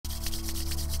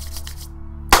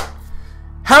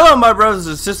Hello my brothers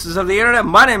and sisters of the internet,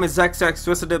 my name is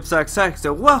XX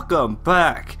and welcome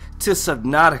back to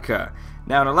Subnautica.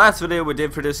 Now in the last video we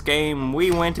did for this game,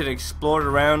 we went and explored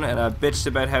around and I bitched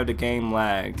about how the game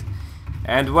lagged.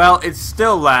 And well, it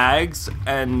still lags,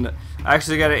 and I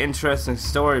actually got an interesting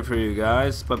story for you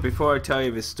guys. But before I tell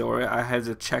you this story, I had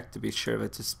to check to be sure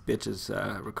that this bitch is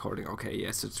recording. Okay,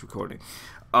 yes, it's recording.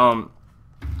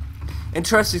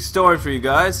 Interesting story for you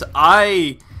guys.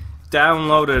 I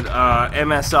downloaded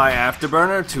MSI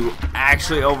Afterburner to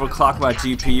actually overclock my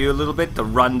GPU a little bit to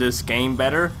run this game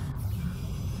better,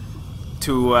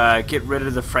 to get rid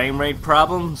of the frame rate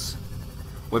problems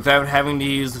without having to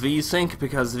use VSync,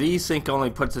 because VSync only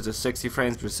puts it to 60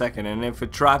 frames per second, and if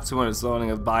it drops when it's loading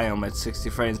a biome at 60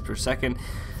 frames per second,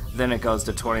 then it goes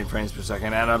to 20 frames per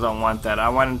second, and I don't want that. I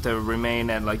want it to remain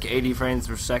at like 80 frames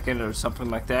per second or something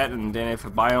like that, and then if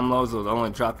a biome loads, it'll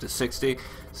only drop to 60,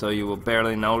 so you will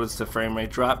barely notice the frame rate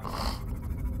drop.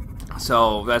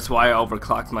 So that's why I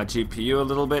overclocked my GPU a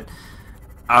little bit,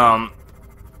 to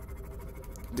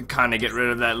kind of get rid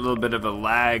of that little bit of a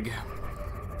lag.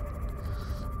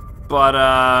 But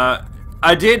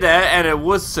I did that, and it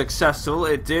was successful.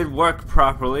 It did work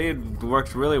properly. It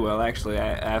worked really well, actually.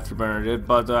 Afterburner did,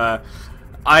 but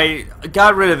I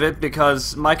got rid of it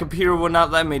because my computer would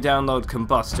not let me download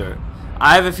Combustor.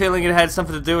 I have a feeling it had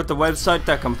something to do with the website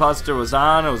that Combustor was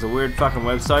on. It was a weird fucking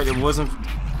website. It wasn't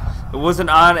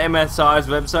on MSI's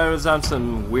website. It was on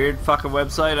some weird fucking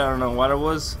website. I don't know what it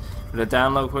was. The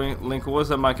download link was,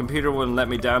 and my computer wouldn't let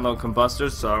me download Combustor,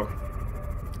 so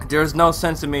there's no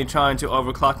sense in me trying to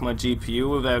overclock my GPU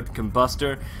without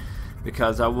Combustor,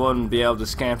 because I wouldn't be able to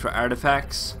scan for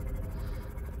artifacts.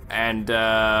 And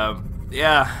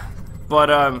yeah,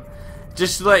 but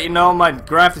just to let you know, my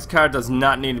graphics card does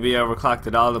not need to be overclocked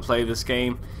at all to play this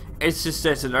game. It's just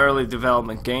that it's an early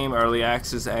development game, early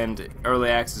access, and early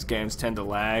access games tend to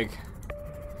lag.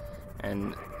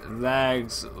 And it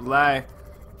lags a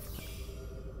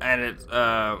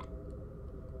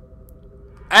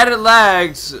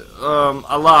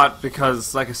lot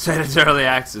because, like I said, it's early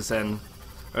access, and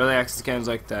early access games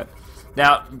like that.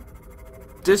 Now,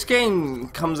 this game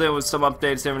comes in with some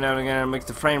updates every now and again and makes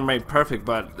the frame rate perfect,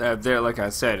 but there, like I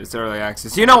said, it's early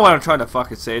access. You know what I'm trying to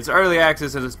fucking say. It's early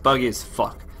access and it's buggy as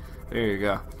fuck. There you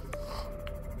go.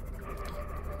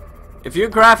 If your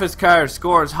graphics card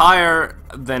scores higher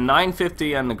than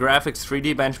 950 on the graphics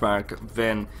 3D benchmark,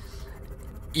 then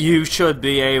you should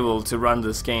be able to run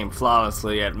this game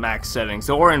flawlessly at max settings,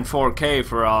 or in 4K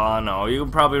for all I know. You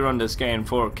can probably run this game in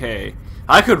 4K.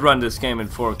 I could run this game in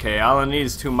 4K. All I need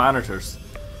is 2 monitors,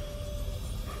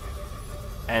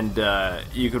 and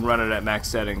you can run it at max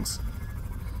settings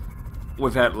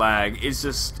without lag. It's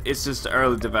just an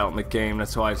early development game.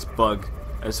 That's why it's bugged.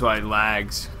 That's why it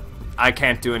lags. I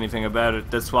can't do anything about it.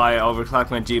 That's why I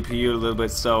overclocked my GPU a little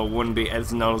bit so it wouldn't be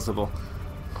as noticeable.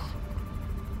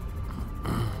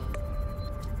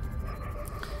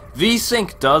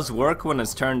 VSync does work when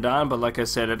it's turned on, but like I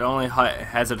said, it only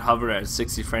has it hover at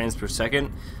 60 frames per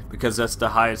second because that's the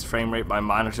highest frame rate my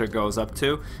monitor goes up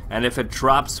to. And if it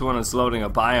drops when it's loading a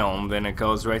biome, then it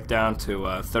goes right down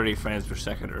to 30 frames per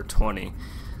second or 20,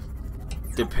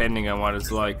 depending on what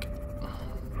it's like.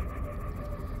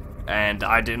 And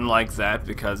I didn't like that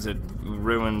because it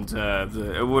ruined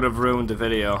it would have ruined the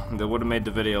video. It would have made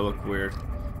the video look weird.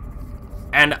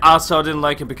 And also I didn't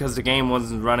like it because the game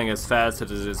wasn't running as fast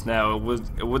as it is now.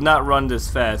 It would not run this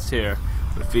fast here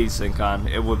with VSync on.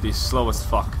 It would be slow as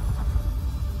fuck.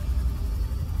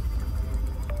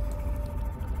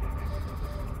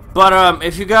 But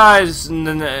if you guys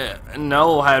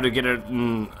know how to get it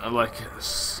in like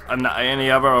any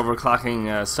other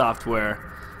overclocking software,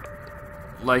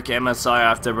 like MSI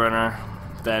Afterburner,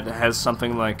 that has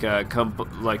something like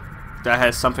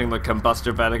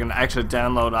Combustor that I can actually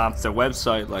download off their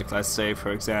website, like let's say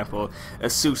for example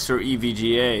ASUS or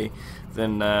EVGA,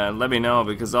 then let me know,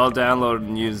 because I'll download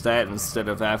and use that instead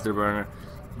of Afterburner.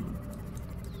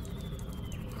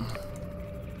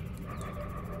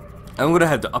 I'm gonna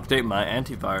have to update my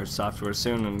antivirus software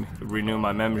soon and renew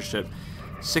my membership.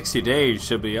 60 days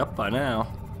should be up by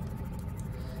now.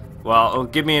 Well, it'll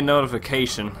give me a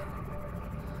notification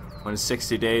when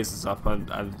 60 days is up.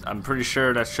 I'm pretty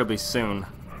sure that should be soon.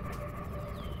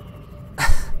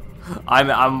 I'm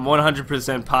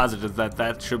 100% positive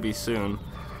that should be soon.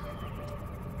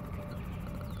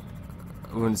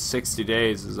 When 60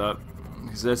 days is up,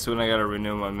 because that's when I gotta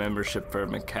renew my membership for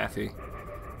McAfee,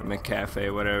 or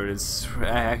McAfee, whatever it is. It's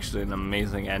actually an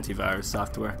amazing antivirus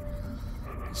software.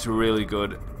 It's really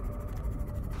good.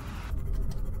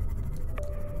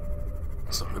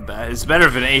 It's better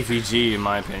than AVG in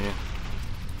my opinion.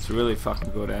 It's really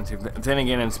fucking good anti. Then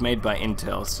again, it's made by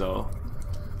Intel, so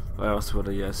what else would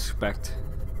I expect?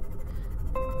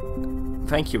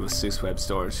 Thank you, ASUS Web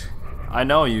Storage. I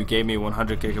know you gave me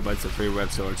 100 gigabytes of free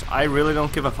web storage. I really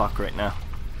don't give a fuck right now.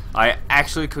 I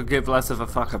actually could give less of a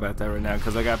fuck about that right now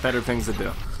because I got better things to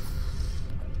do.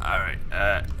 Alright,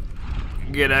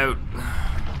 get out.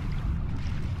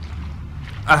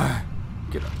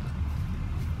 Get up.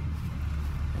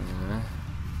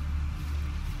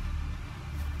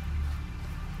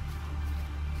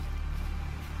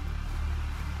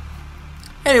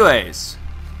 Anyways.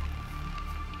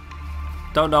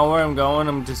 Don't know where I'm going,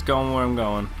 I'm just going where I'm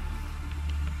going.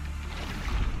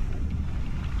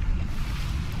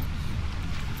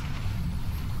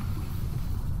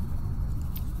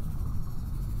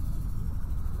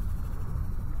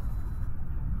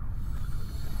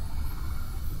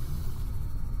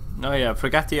 Oh yeah, I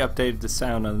forgot to update the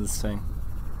sound on this thing.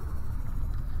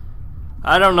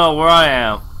 I don't know where I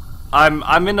am.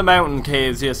 I'm in the mountain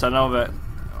caves, yes I know that.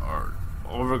 Or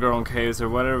overgrown caves or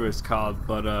whatever it's called,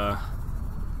 but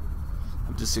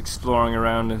I'm just exploring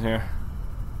around in here.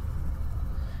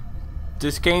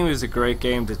 This game is a great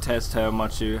game to test how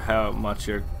much your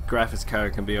graphics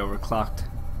card can be overclocked,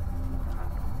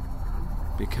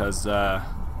 because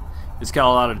it's got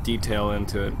a lot of detail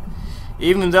into it.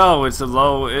 Even though it's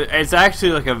it's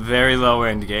actually like a very low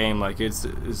end game. Like it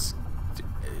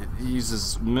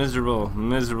uses miserable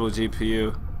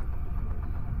GPU.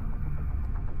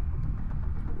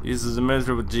 Uses a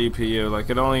miserable GPU.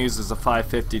 Like it only uses a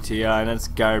 550 Ti, and that's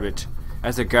garbage.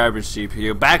 That's a garbage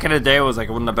GPU. Back in the day, it was like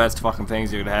one of the best fucking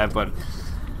things you could have, but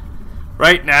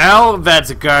right now,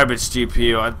 that's a garbage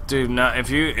GPU. I do not.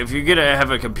 If you have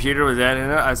a computer with that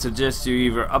in it, I suggest you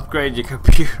either upgrade your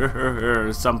computer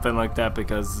or something like that,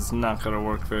 because it's not gonna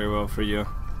work very well for you.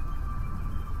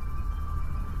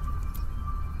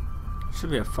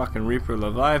 Should be a fucking Reaper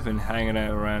Leviathan hanging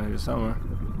out around here somewhere.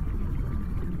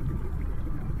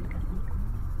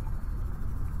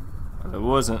 Well, it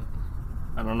wasn't.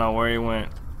 I don't know where he went.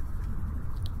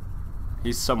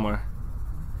 He's somewhere.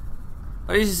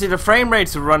 But you see, the frame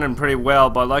rates are running pretty well,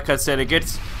 but like I said, it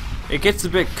gets a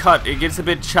bit cut. It gets a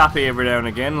bit choppy every now and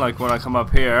again. Like when I come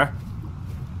up here,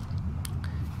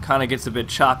 kind of gets a bit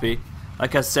choppy.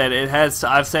 Like I said,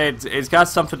 I've said it's got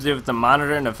something to do with the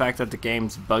monitor and the fact that the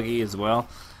game's buggy as well.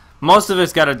 Most of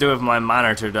it's got to do with my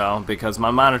monitor though, because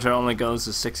my monitor only goes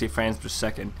to 60 frames per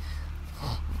second.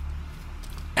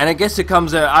 And I guess it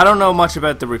comes out, I don't know much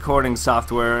about the recording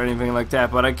software or anything like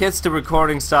that, but I guess the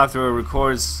recording software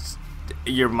records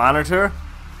your monitor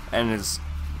and it's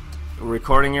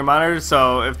recording your monitor.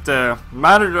 So if the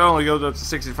monitor only goes up to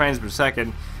 60 frames per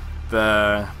second,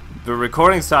 the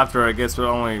recording software, I guess, will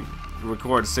only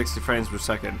record 60 frames per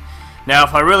second. Now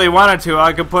if I really wanted to,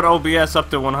 I could put OBS up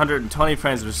to 120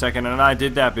 frames per second, and I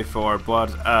did that before, but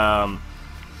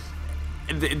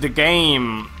the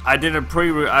game, I did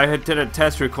a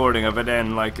test recording of it,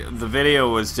 and like the video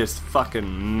was just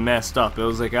fucking messed up. It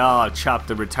was like, oh,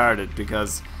 chopped and retarded,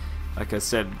 because like I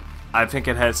said, I think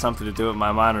it had something to do with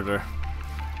my monitor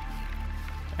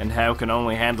and how it can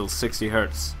only handle 60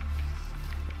 hertz.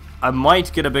 I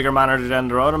might get a bigger monitor down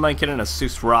the road. I might get an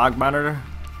ASUS ROG monitor,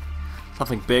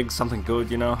 something big, something good,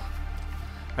 you know.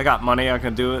 I got money, I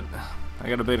can do it. I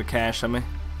got a bit of cash on me.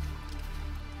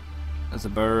 There's a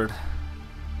bird.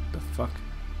 The fuck?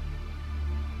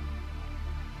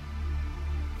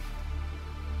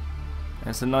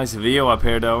 It's a nice view up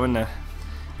here though, isn't it?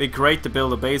 Be great to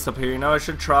build a base up here. You know, I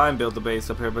should try and build a base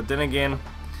up here, but then again,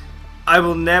 I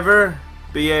will never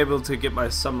be able to get my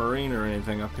submarine or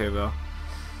anything up here though.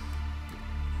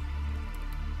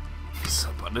 So,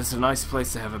 but it's a nice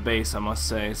place to have a base, I must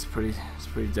say. It's pretty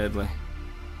deadly.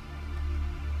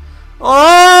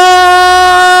 Oh!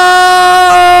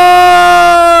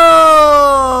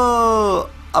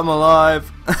 I'm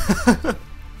alive.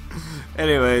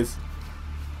 Anyways,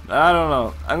 I don't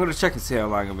know. I'm gonna check and see how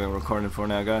long I've been recording for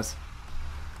now, guys.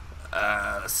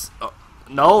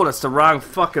 No, that's the wrong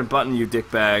fucking button, you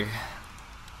dickbag.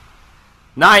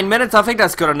 9 minutes. I think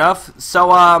that's good enough.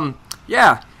 So,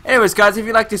 yeah. Anyways, guys, if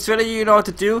you like this video, you know what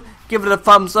to do. Give it a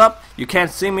thumbs up. You can't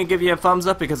see me give you a thumbs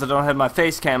up because I don't have my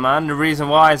face cam on. The reason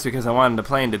why is because I wanted to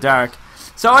play in the dark.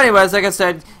 So anyways, like I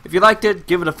said, if you liked it,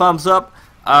 give it a thumbs up.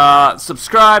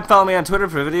 Subscribe, follow me on Twitter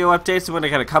for video updates when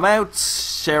they're going to come out.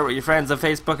 Share it with your friends on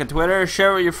Facebook and Twitter.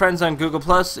 Share it with your friends on Google+,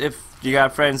 if you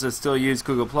got friends that still use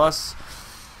Google+.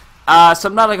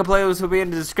 Subnautica playlist will be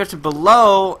in the description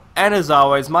below. And as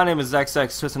always, my name is XX,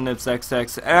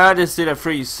 TwistenNipsXX, and I just did a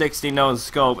free 60 no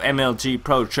scope MLG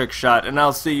Pro trick shot. And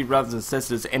I'll see you brothers and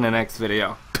sisters in the next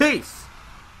video. Peace!